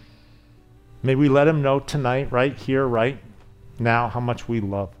 May we let him know tonight, right here, right now, how much we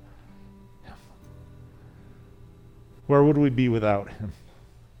love him. Where would we be without him?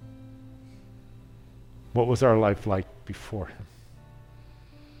 What was our life like before him?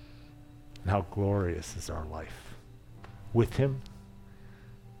 And how glorious is our life with him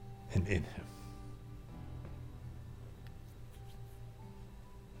and in him.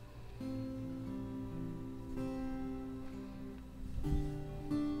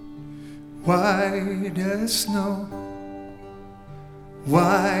 White as snow,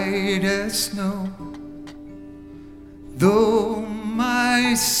 white as snow. Though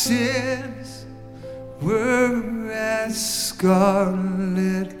my sins were as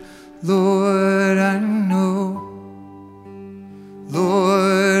scarlet, Lord, I know,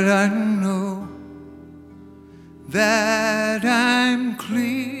 Lord, I know that I'm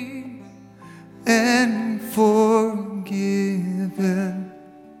clean and forgiven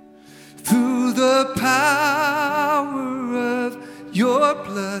through the power of your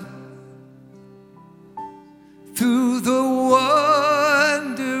blood, through the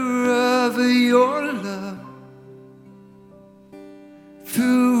wonder of your love,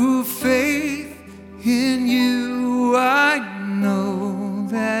 through faith in you, I know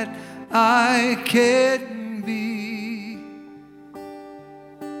that I can be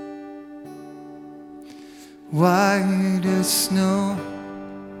white as snow.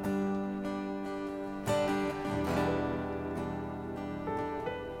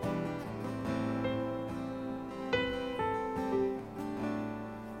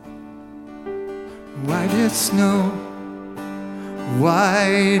 White as snow,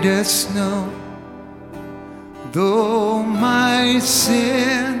 white as snow. Though my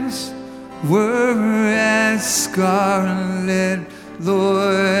sins were as scarlet,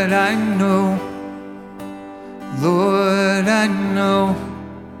 Lord, I know, Lord, I know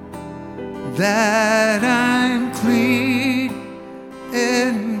that I'm clean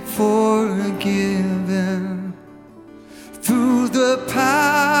and forgiven through the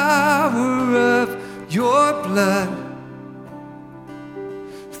power of your blood,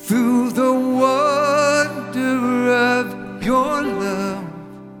 through the wonder of your love,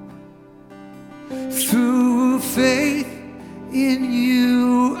 through faith in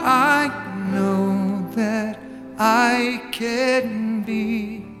you, I know that I can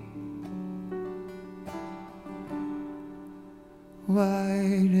be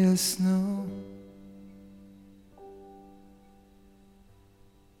white as snow.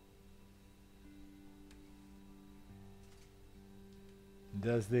 And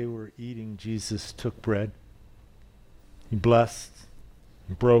as they were eating, Jesus took bread. He blessed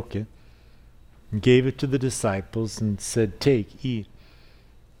and broke it and gave it to the disciples and said, "Take, eat.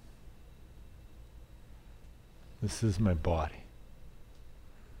 This is my body."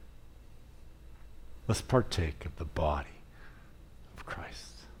 Let's partake of the body of Christ.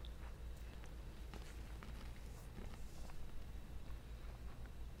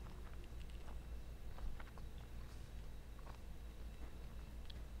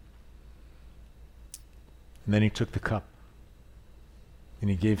 And then he took the cup, and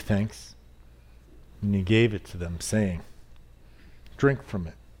he gave thanks, and he gave it to them, saying, "Drink from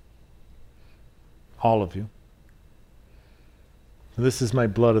it, all of you. For this is my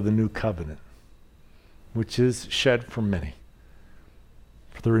blood of the new covenant, which is shed for many,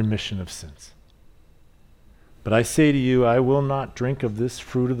 for the remission of sins. But I say to you, I will not drink of this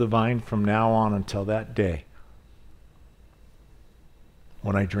fruit of the vine from now on until that day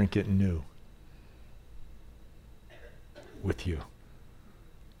when I drink it new with you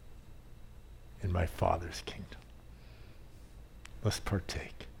in my Father's kingdom." Let's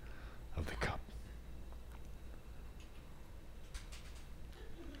partake of the cup.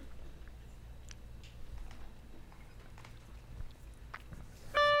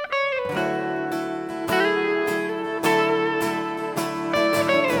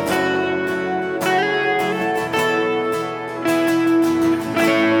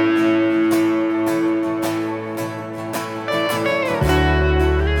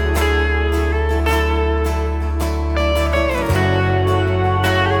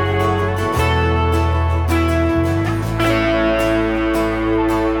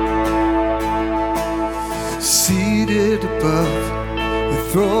 Seated above,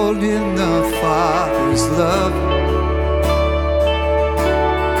 enthroned in the Father's love,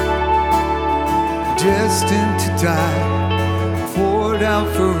 destined to die, poured out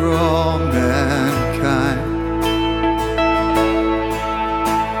for all mankind.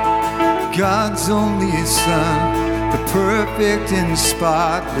 God's only Son, the perfect and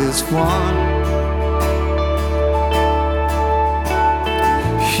spotless one.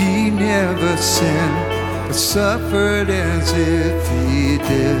 He never sinned, but suffered as if he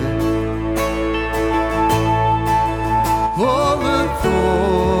did. All authority,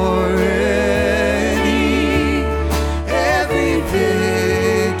 every victory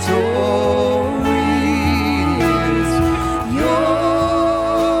is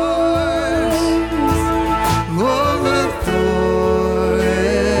yours. All authority,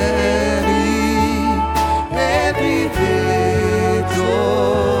 every victory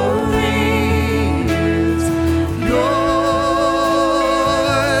is yours.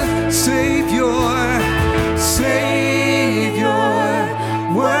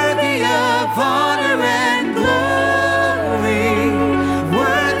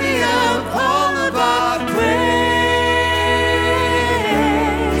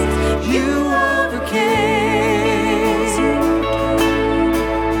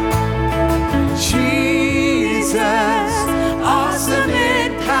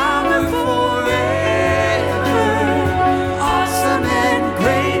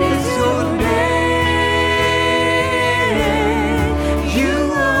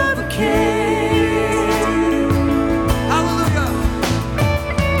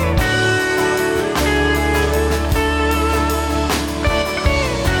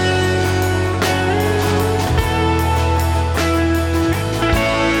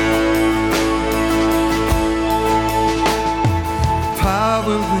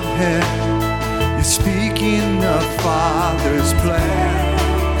 moving hand. You're speaking the Father's plan.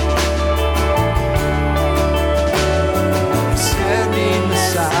 Sending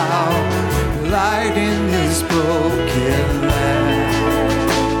us out, light in this broken land.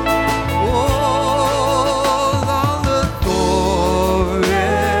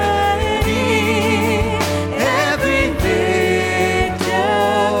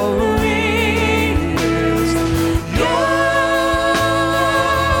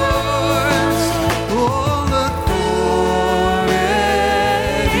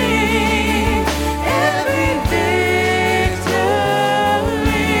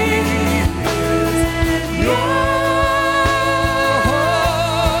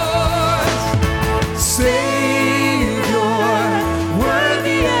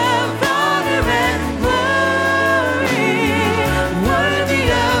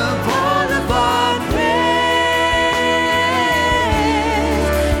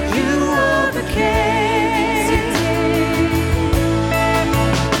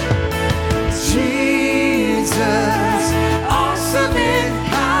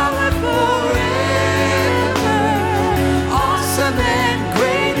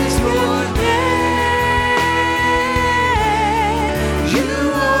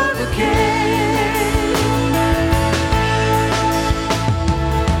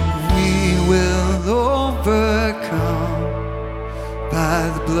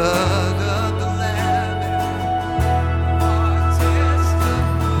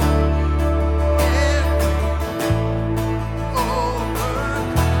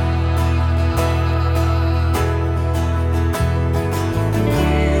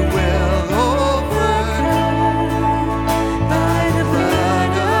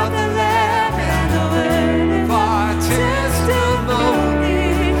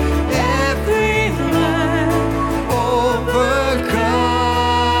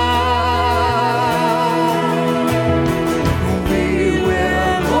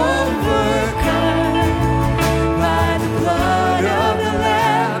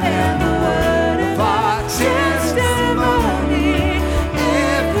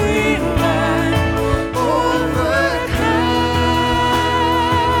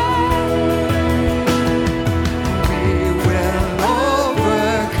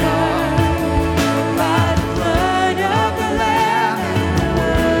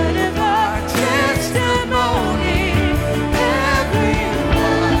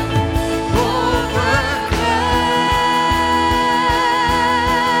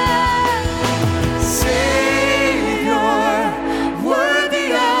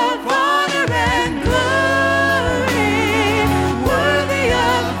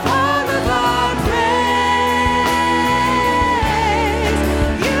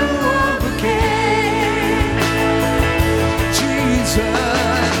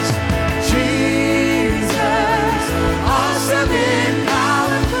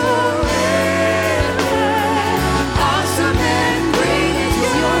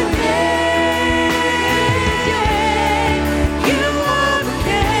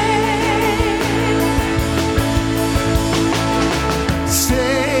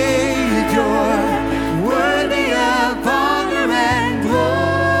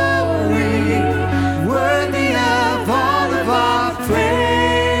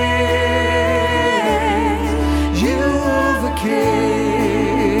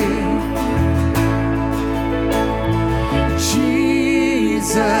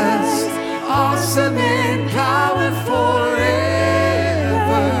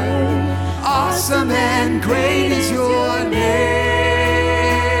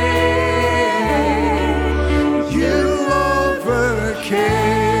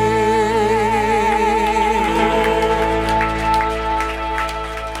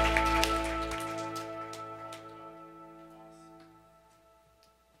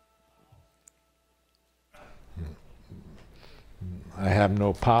 I have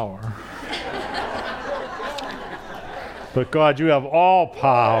no power. But God, you have all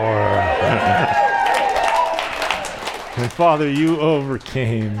power. And Father, you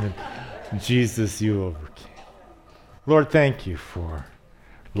overcame. And Jesus, you overcame. Lord, thank you for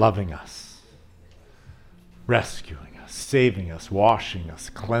loving us, rescuing us, saving us, washing us,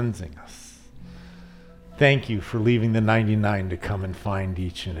 cleansing us. Thank you for leaving the 99 to come and find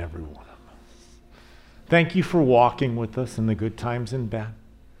each and every one of us. Thank you for walking with us in the good times and bad,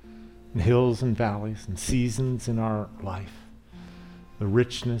 in hills and valleys and seasons in our life. The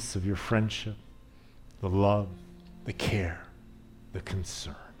richness of your friendship, the love, the care, the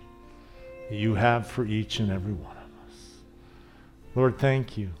concern that you have for each and every one of us. Lord,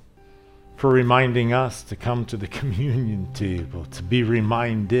 thank you for reminding us to come to the communion table, to be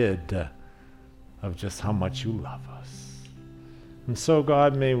reminded of just how much you love us. And so,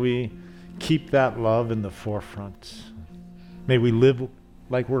 God, may we keep that love in the forefront. May we live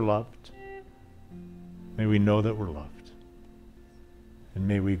like we're loved. May we know that we're loved. And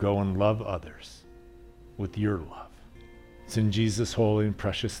may we go and love others with your love. It's in Jesus' holy and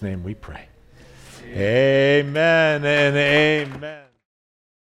precious name we pray. Amen and amen.